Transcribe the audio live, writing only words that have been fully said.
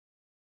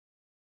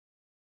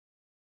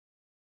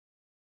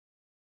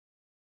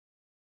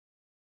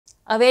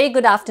A very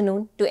good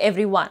afternoon to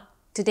everyone.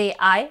 Today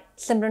I,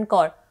 Simran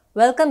Kaur,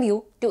 welcome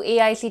you to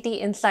AICT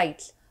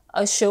Insights,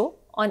 a show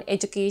on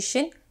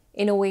education,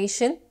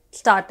 innovation,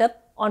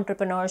 startup,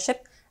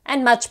 entrepreneurship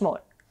and much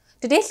more.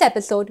 Today's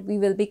episode we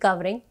will be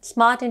covering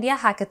Smart India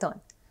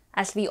Hackathon.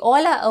 As we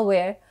all are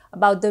aware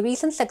about the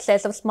recent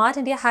success of Smart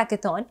India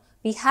Hackathon,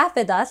 we have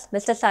with us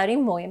Mr.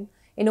 Sarim Moin,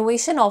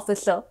 Innovation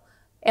Officer,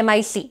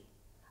 MIC.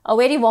 A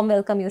very warm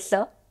welcome you,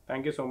 sir.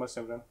 Thank you so much,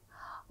 Simran.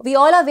 We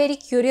all are very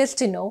curious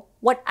to know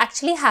what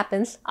actually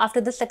happens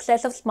after the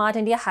success of Smart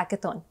India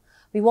Hackathon.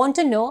 We want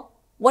to know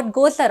what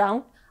goes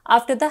around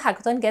after the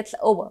hackathon gets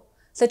over.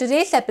 So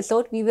today's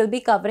episode, we will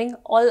be covering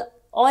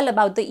all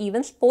about the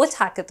events post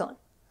hackathon.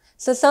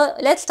 So sir,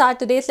 let's start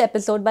today's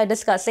episode by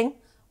discussing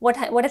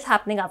what is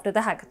happening after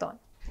the hackathon.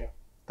 Yeah.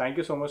 Thank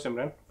you so much,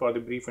 Simran, for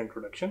the brief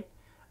introduction.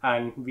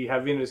 And we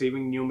have been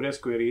receiving numerous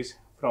queries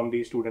from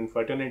the student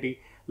fraternity,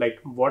 like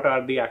what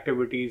are the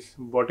activities,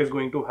 what is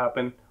going to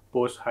happen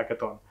post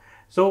hackathon.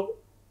 So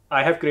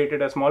I have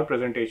created a small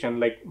presentation,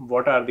 like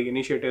what are the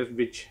initiatives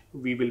which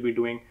we will be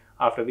doing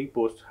after the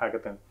post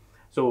hackathon.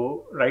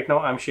 So right now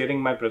I'm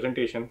sharing my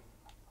presentation,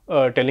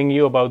 telling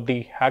you about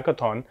the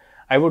hackathon.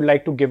 I would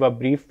like to give a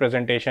brief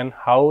presentation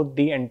how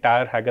the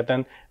entire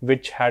hackathon,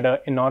 which had an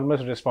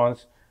enormous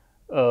response,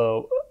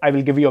 I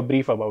will give you a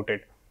brief about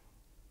it.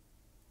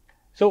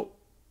 So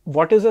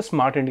what is a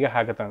Smart India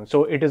Hackathon?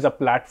 So it is a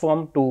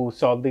platform to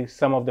solve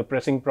some of the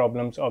pressing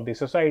problems of the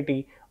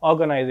society,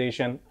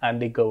 organization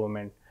and the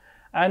government.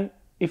 And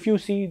if you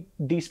see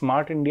the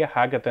Smart India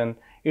Hackathon,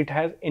 it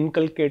has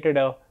inculcated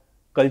a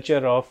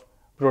culture of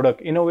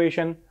product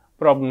innovation,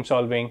 problem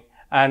solving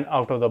and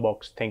out of the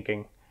box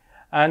thinking.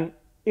 And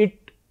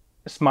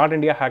Smart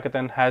India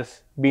Hackathon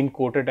has been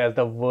quoted as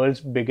the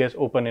world's biggest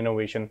open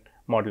innovation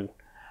model.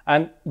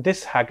 And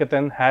this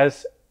hackathon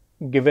has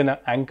given an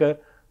anchor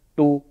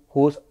to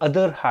host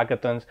other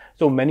hackathons.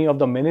 So many of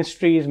the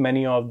ministries,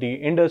 many of the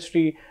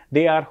industry,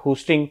 they are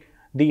hosting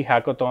the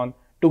hackathon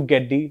to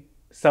get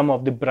some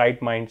of the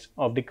bright minds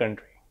of the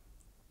country.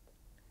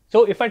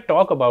 So if I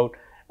talk about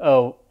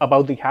the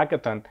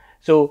hackathon,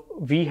 so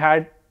we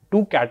had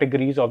two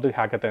categories of the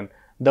hackathon.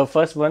 The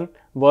first one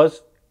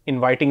was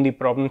inviting the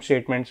problem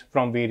statements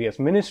from various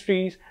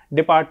ministries,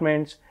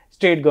 departments,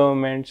 state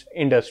governments,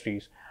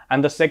 industries.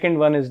 And the second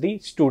one is the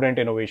student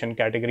innovation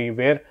category,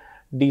 where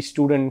the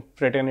student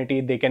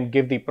fraternity, they can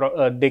give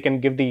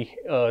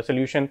the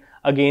solution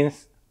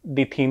against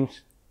the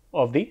themes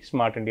of the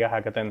Smart India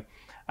Hackathon.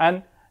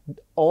 And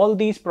all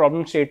these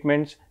problem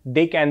statements,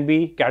 they can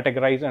be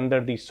categorized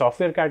under the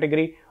software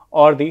category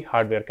or the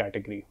hardware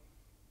category.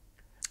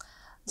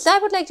 So I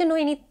would like to know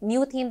any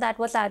new theme that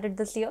was added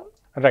this year.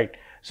 Right.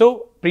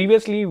 So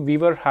previously we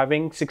were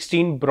having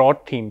 16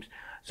 broad themes.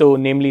 So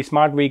namely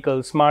smart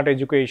vehicles, smart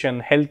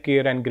education,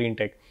 healthcare and green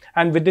tech.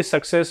 And with the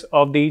success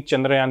of the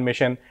Chandrayaan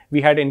mission,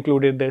 we had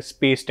included the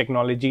space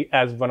technology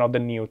as one of the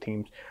new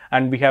themes.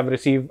 And we have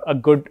received a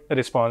good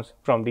response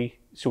from the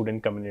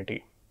student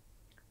community.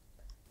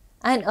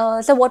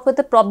 And so what were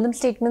the problem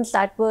statements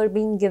that were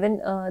being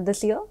given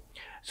this year?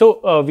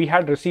 So we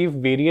had received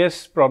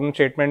various problem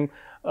statements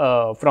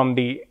from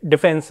the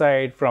defense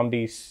side, from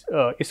the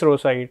ISRO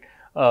side,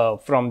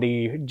 from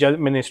the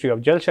Ministry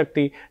of Jal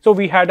Shakti. So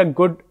we had a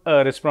good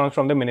response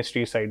from the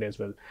ministry side as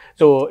well.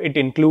 So it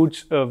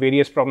includes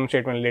various problem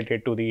statements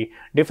related to the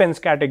defense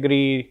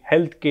category,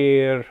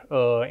 healthcare,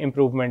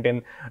 improvement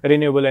in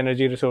renewable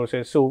energy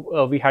resources.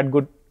 So we had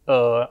good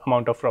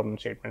amount of problem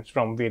statements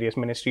from various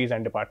ministries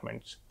and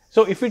departments.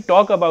 So if we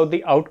talk about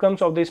the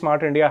outcomes of the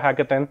Smart India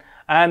Hackathon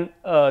and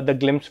the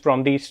glimpse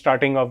from the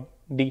starting of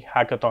the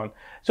hackathon.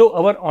 So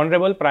our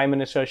Honorable Prime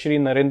Minister Shri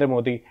Narendra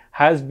Modi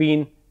has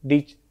been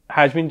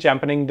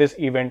championing this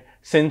event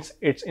since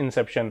its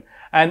inception,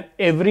 and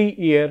every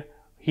year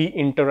he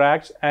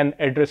interacts and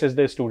addresses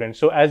the students.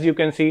 So as you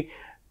can see,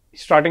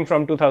 starting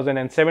from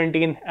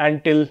 2017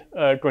 until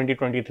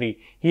 2023,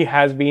 he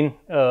has been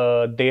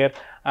there,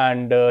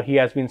 and he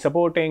has been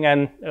supporting,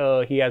 and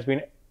he has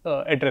been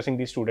addressing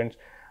the students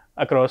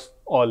across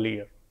all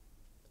year.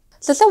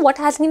 So sir, what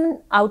has been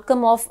the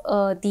outcome of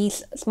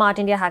these Smart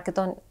India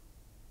Hackathon?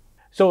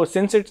 So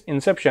since its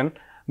inception,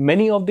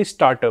 many of the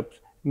startups,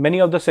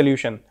 many of the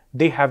solutions,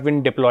 they have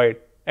been deployed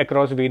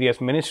across various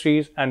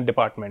ministries and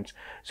departments.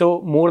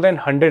 So more than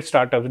 100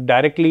 startups,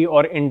 directly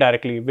or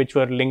indirectly, which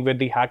were linked with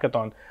the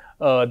hackathon,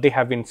 they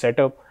have been set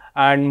up,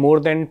 and more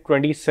than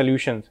 20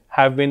 solutions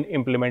have been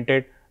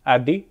implemented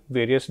at the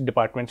various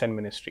departments and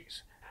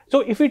ministries. So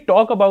if we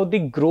talk about the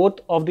growth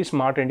of the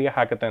Smart India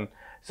Hackathon,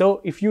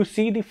 so if you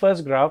see the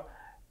first graph,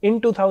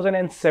 in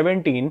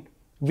 2017,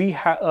 we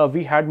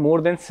had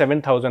more than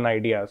 7,000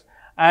 ideas,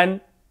 and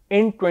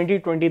in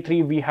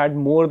 2023, we had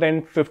more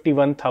than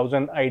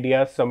 51,000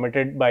 ideas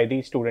submitted by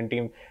the student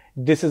team.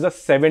 This is a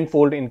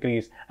 7-fold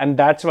increase, and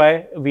that's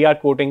why we are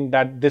quoting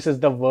that this is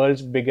the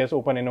world's biggest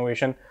open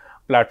innovation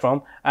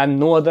platform, and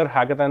no other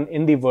hackathon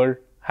in the world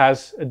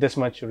has this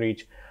much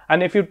reach.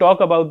 And if you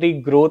talk about the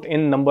growth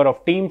in number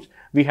of teams,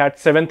 we had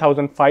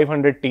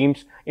 7,500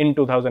 teams in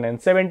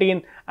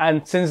 2017,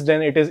 and since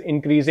then it is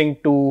increasing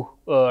to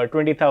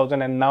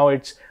 20,000, and now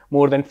it's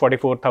more than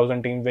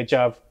 44,000 teams which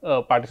have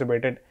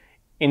participated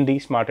in the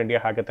Smart India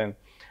Hackathon.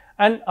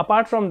 And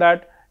apart from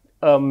that,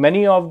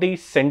 many of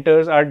these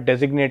centers are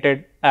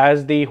designated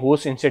as the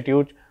host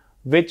institute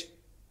which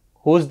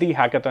host the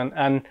hackathon,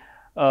 and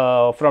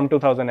from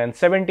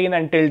 2017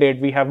 until date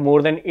we have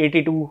more than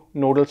 82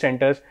 nodal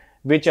centers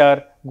which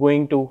are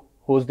going to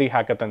host the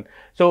hackathon.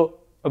 So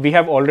we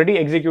have already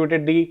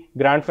executed the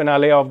grand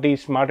finale of the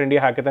Smart India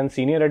Hackathon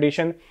Senior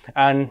Edition,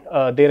 and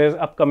there is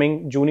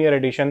upcoming Junior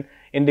Edition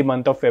in the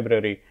month of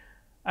February.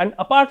 And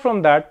apart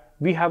from that,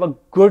 we have a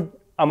good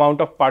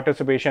amount of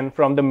participation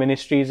from the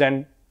ministries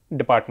and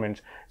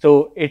departments.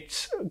 So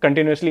it's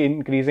continuously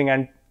increasing,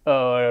 and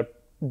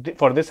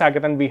for this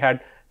hackathon we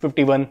had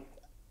 51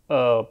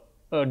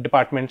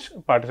 departments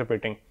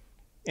participating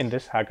in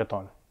this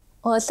hackathon.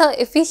 So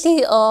if we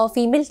see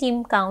female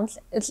team counts,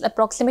 it's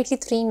approximately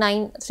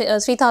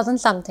 3,000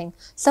 something.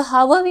 So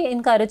how are we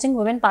encouraging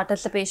women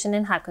participation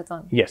in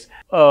hackathon? Yes,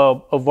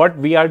 what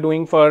we are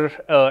doing for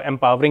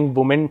empowering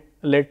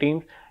women-led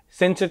teams,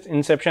 since its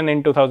inception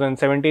in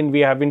 2017,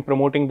 we have been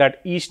promoting that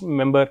each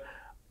member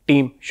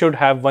team should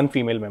have one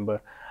female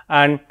member.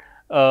 And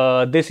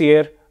this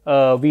year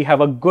we have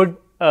a good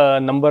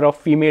number of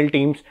female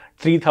teams,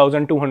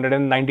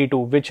 3,292,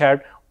 which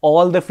had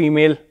all the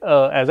female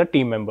as a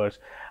team members.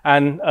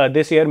 And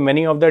this year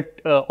many of the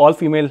all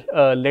female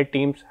led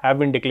teams have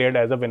been declared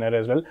as a winner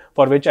as well,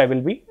 for which I will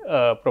be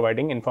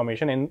providing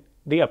information in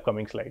the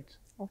upcoming slides.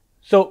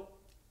 So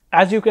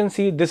as you can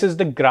see, this is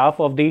the graph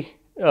of the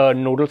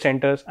nodal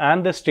centers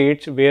and the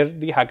states where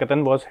the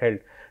hackathon was held.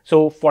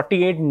 So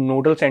 48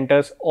 nodal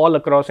centers all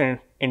across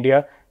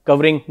India,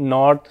 covering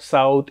north,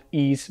 south,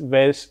 east,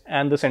 west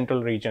and the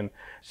central region.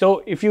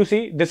 So if you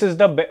see, this is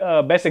the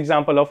best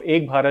example of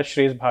Ek Bharat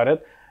Shresth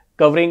Bharat,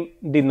 covering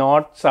the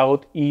north,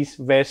 south, east,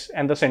 west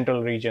and the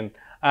central region.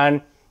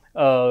 And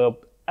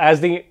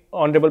as the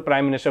Honorable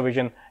Prime Minister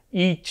vision,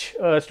 each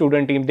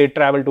student team, they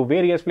travel to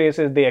various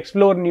places, they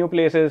explore new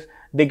places,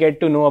 they get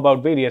to know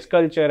about various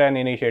culture and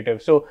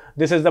initiatives. So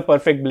this is the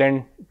perfect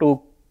blend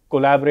to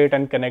collaborate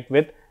and connect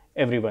with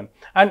everyone.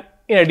 And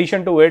in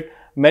addition to it,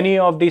 many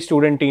of the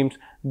student teams,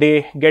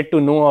 they get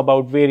to know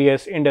about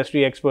various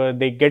industry experts,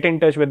 they get in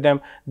touch with them,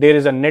 there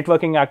is a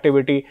networking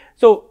activity,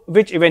 so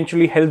which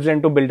eventually helps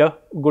them to build a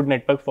good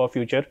network for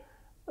future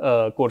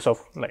course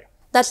of life.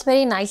 That's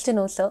very nice to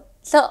know, sir.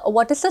 So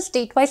what is the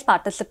state-wise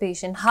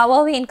participation? How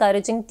are we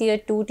encouraging tier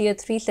 2, tier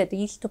 3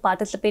 cities to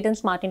participate in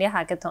Smart India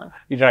Hackathon?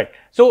 Right.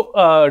 So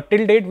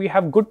till date we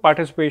have good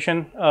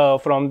participation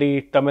from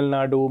the Tamil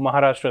Nadu,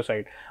 Maharashtra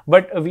side,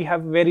 but we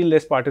have very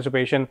less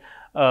participation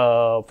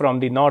from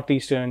the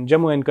northeastern,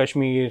 Jammu and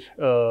Kashmir.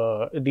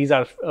 These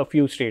are a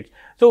few states.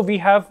 So we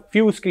have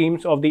few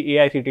schemes of the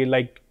AICT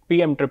like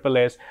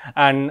PMSSS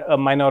and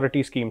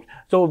minority schemes.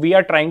 So we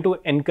are trying to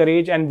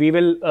encourage, and we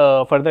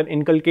will further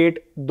inculcate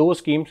those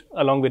schemes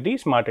along with the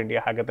Smart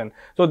India Hackathon.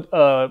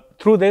 So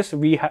through this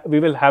we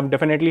will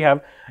definitely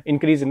have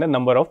increase in the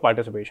number of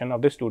participation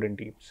of the student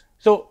teams.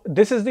 So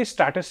this is the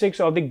statistics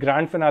of the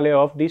grand finale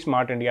of the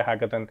Smart India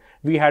Hackathon.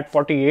 We had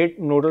 48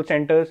 nodal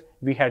centers,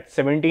 we had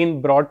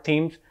 17 broad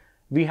themes,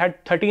 we had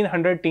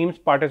 1,300 teams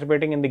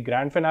participating in the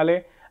grand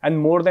finale, and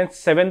more than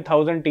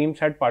 7,000 teams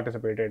had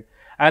participated.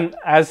 And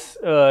as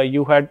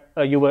you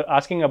were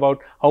asking about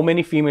how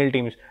many female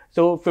teams,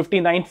 so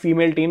 59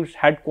 female teams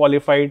had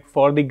qualified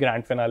for the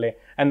grand finale,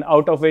 and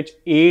out of which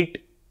 8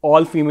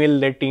 all female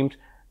led teams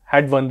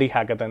had won the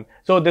hackathon.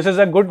 So this is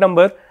a good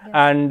number, yes.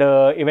 And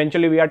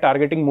eventually we are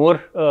targeting more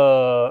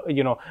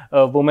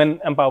women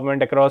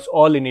empowerment across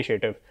all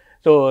initiatives.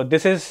 So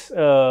this is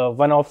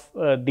one of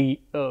the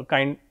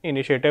kind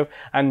initiative,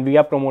 and we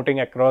are promoting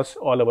across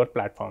all our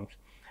platforms.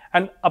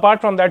 And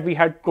apart from that, we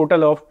had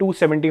total of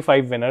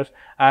 275 winners,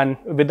 and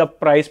with a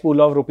prize pool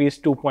of rupees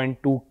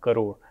 2.2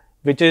 crore,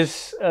 which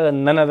is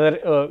none other,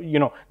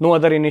 no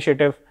other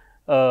initiative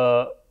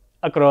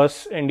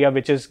across India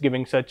which is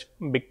giving such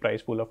big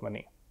prize pool of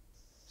money.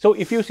 So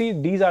if you see,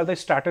 these are the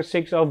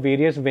statistics of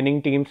various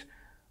winning teams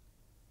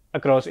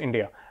across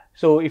India.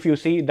 So if you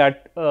see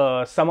that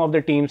some of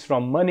the teams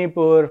from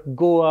Manipur,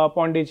 Goa,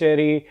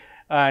 Pondicherry,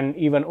 and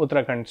even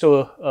Uttarakhand,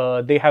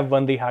 so they have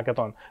won the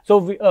hackathon. So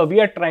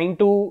we are trying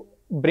to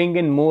bring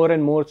in more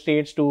and more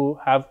states to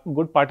have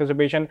good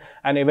participation,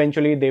 and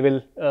eventually they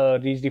will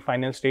reach the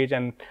final stage,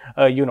 and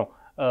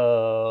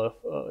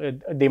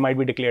they might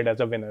be declared as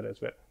a winner as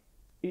well.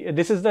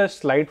 This is the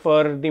slide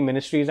for the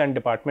ministries and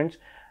departments,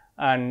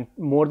 and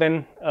more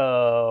than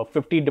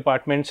 50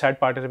 departments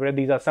had participated.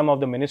 These are some of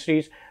the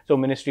ministries. So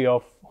Ministry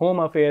of Home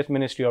Affairs,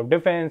 Ministry of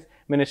Defense,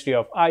 Ministry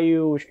of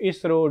Ayush,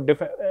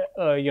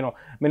 ISRO,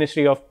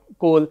 Ministry of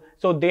Coal.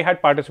 So they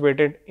had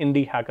participated in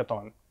the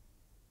hackathon.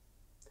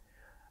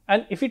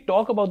 And if we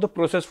talk about the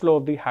process flow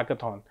of the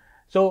hackathon,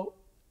 so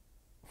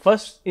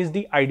first is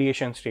the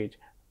ideation stage.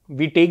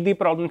 We take the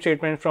problem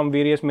statements from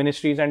various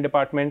ministries and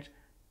departments.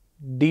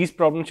 These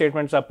problem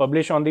statements are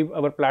published on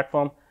our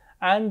platform,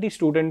 and the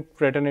student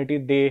fraternity,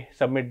 they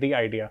submit the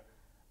idea.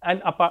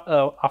 And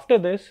after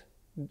this,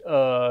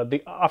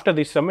 after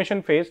the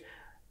submission phase,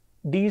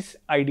 these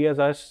ideas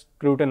are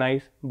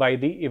scrutinized by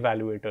the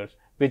evaluators,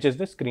 which is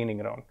the screening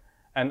round.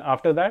 And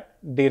after that,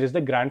 there is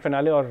the grand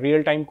finale or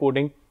real-time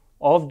coding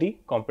of the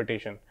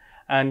competition.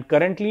 And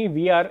currently,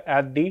 we are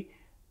at the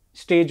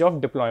stage of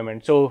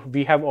deployment. So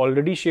we have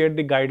already shared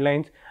the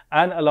guidelines,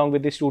 and along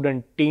with the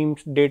student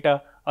teams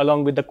data,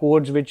 along with the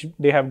codes which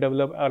they have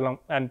developed along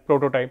and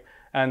prototype,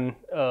 and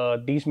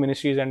these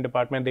ministries and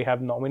department, they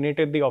have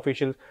nominated the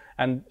officials,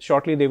 and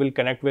shortly they will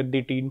connect with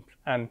the teams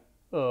and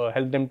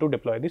help them to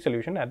deploy the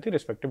solution at the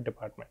respective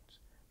departments.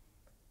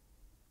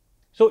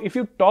 So if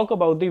you talk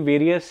about the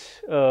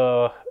various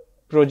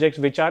projects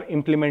which are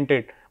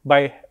implemented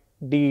by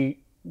the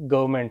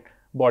government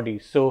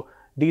bodies, so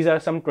these are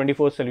some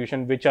 24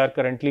 solutions which are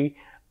currently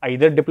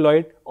either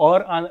deployed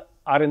or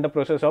are in the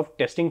process of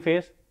testing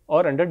phase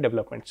or under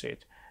development stage.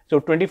 So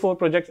 24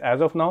 projects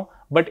as of now,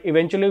 but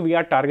eventually we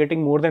are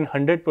targeting more than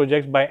 100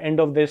 projects by end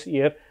of this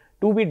year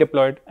to be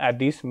deployed at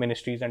these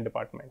ministries and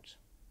departments.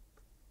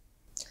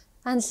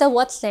 And so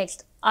what's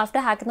next? After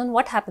hackathon,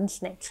 what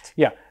happens next?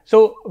 Yeah,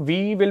 so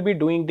we will be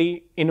doing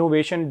the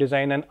innovation,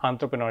 design and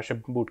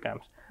entrepreneurship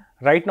bootcamps.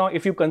 Right now,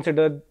 if you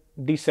consider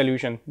the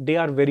solution, they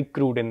are very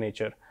crude in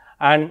nature.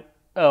 And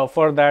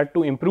for that,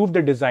 to improve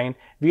the design,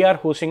 we are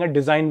hosting a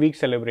design week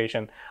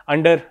celebration.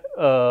 Under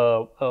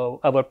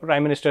our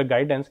Prime Minister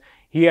guidance,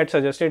 he had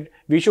suggested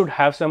we should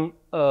have some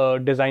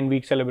design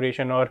week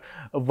celebration or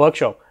a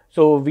workshop.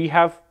 So we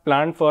have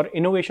planned for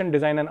innovation,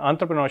 design and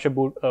entrepreneurship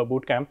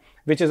bootcamp,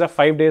 which is a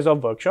 5 days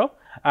of workshop.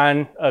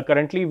 And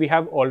currently we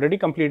have already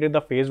completed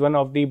the phase 1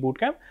 of the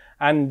bootcamp,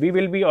 and we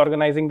will be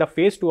organizing the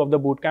phase 2 of the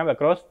bootcamp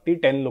across the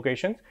 10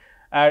 locations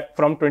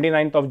from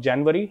 29th of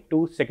January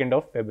to 2nd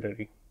of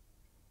February.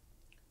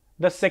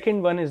 The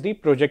second one is the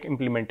project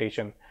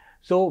implementation.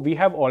 So we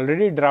have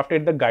already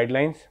drafted the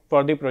guidelines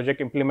for the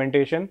project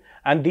implementation,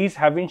 and these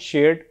have been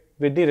shared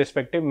with the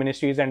respective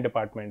ministries and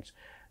departments.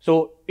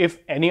 So if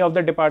any of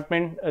the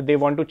department they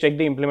want to check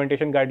the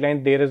implementation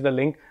guidelines, there is the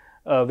link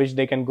which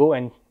they can go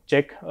and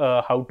check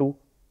how to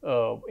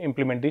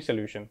implement the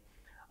solution.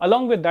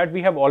 Along with that,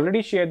 we have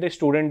already shared the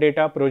student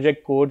data,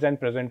 project codes and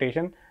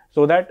presentation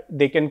so that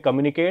they can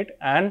communicate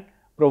and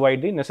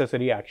provide the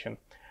necessary action.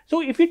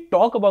 So if we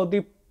talk about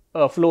the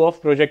flow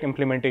of project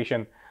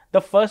implementation, the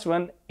first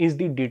one is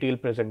the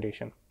detailed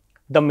presentation.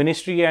 The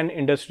ministry and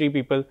industry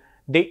people,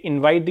 they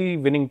invite the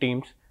winning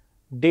teams,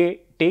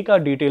 they take a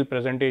detailed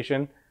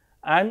presentation,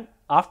 and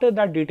after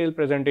that detailed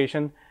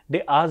presentation,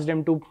 they ask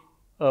them to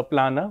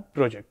plan a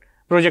project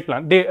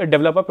plan. They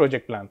develop a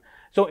project plan.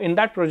 So in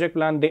that project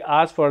plan, they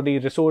ask for the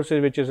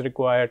resources which is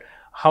required,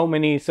 how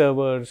many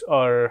servers,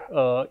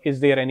 or is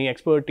there any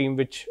expert team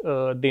which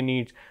they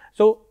need.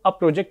 So a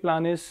project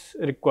plan is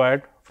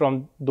required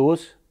from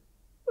those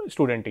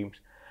student teams.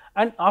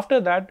 And after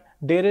that,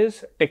 there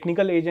is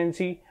technical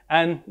agency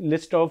and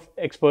list of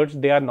experts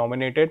they are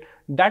nominated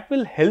that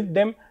will help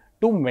them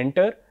to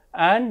mentor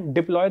and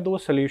deploy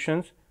those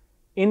solutions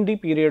in the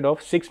period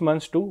of 6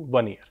 months to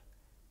 1 year.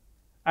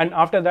 And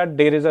after that,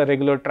 there is a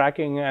regular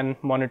tracking and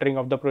monitoring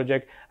of the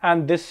project,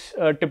 and this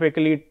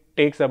typically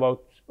takes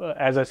about,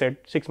 as I said,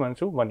 6 months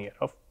to 1 year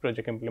of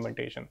project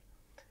implementation.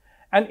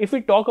 And if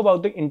we talk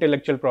about the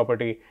intellectual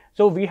property,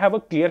 so we have a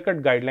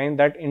clear-cut guideline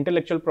that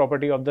intellectual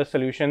property of the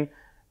solution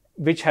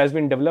which has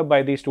been developed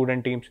by the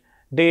student teams,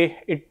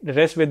 it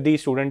rests with the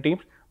student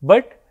teams,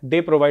 but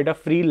they provide a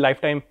free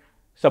lifetime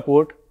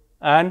support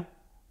and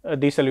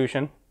the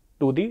solution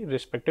to the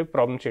respective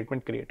problem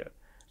statement creator.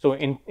 So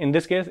in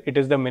this case, it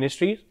is the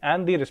ministries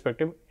and the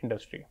respective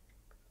industry.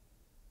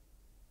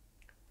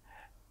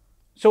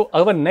 So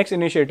our next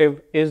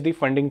initiative is the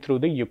funding through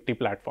the Yukti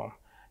platform.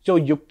 So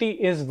Yukti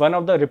is one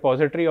of the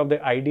repository of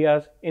the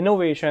ideas,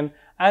 innovation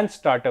and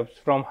startups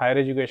from higher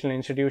educational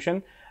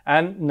institution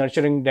and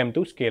nurturing them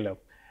to scale up.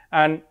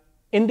 And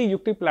in the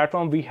Yukti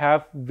platform, we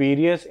have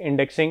various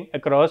indexing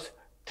across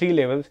 3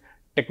 levels: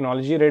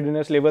 technology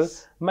readiness level,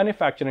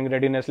 manufacturing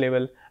readiness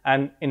level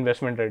and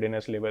investment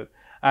readiness level.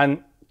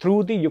 And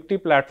through the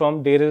Yukti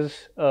platform, there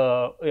is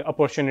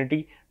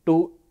opportunity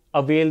to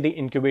avail the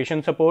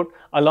incubation support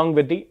along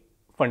with the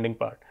funding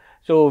part.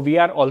 So we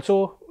are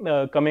also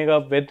coming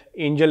up with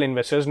angel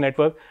investors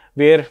network,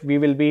 where we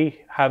will be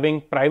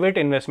having private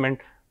investment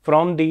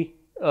from the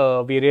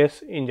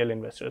various angel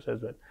investors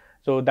as well.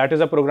 So that is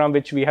a program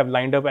which we have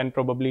lined up and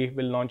probably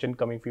will launch in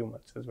coming few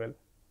months as well.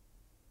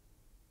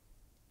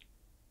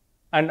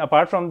 And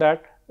apart from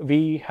that,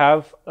 we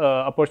have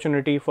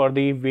opportunity for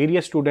the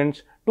various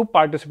students to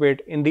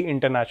participate in the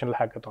international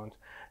hackathons.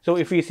 So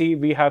if we see,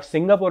 we have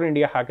Singapore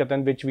India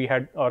Hackathon, which we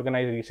had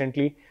organized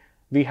recently.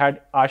 We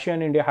had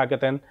ASEAN India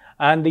Hackathon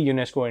and the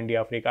UNESCO India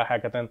Africa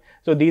Hackathon.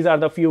 So these are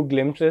the few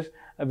glimpses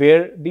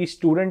where the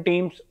student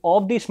teams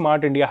of the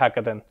Smart India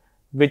Hackathon,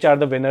 which are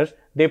the winners,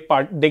 they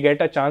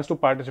get a chance to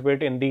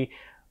participate in the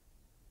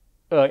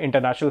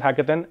international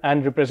hackathon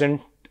and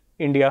represent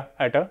India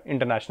at an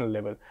international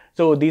level.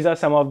 So these are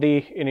some of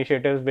the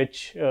initiatives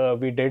which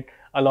we did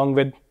along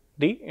with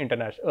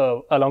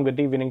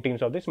the winning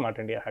teams of the Smart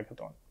India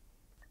Hackathon.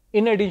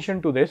 In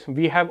addition to this,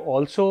 we have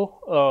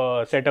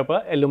also set up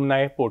a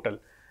alumni portal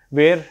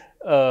where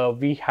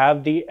we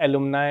have the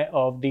alumni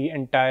of the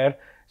entire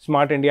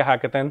Smart India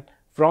Hackathon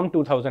from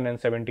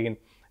 2017.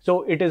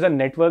 So it is a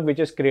network which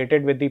is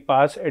created with the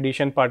past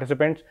edition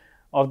participants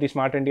of the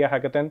Smart India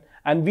Hackathon,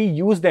 and we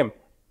use them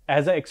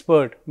as an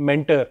expert,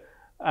 mentor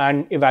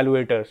and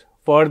evaluators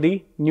for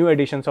the new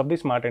editions of the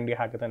Smart India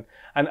Hackathon.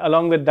 And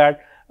along with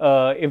that,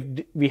 if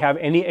we have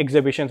any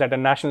exhibitions at a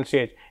national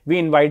stage, we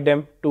invite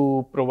them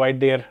to provide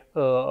their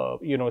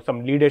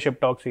some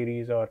leadership talk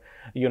series, or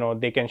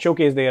they can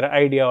showcase their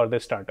idea or their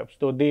startups.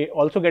 So they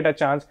also get a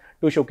chance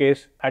to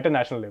showcase at a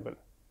national level.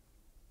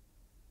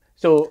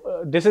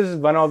 So this is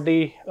one of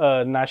the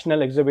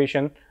national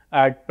exhibition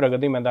at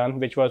Pragati Maidan,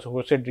 which was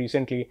hosted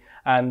recently,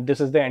 and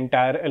this is the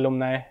entire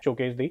alumni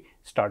showcase the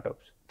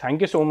startups.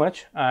 Thank you so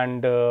much,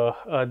 and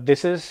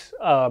this is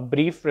a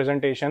brief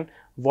presentation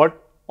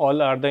what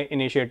all are the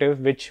initiatives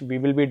which we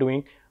will be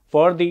doing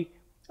for the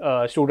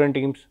student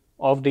teams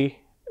of the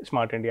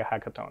Smart India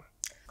Hackathon.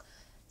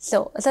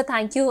 So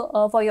thank you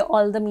for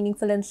all the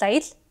meaningful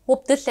insights.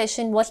 Hope this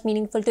session was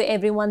meaningful to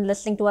everyone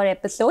listening to our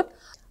episode.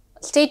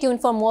 Stay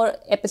tuned for more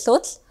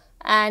episodes,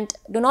 and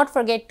do not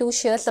forget to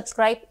share,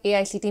 subscribe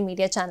AICT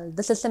Media channel.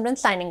 This is Simran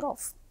signing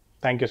off.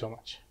 Thank you so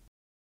much.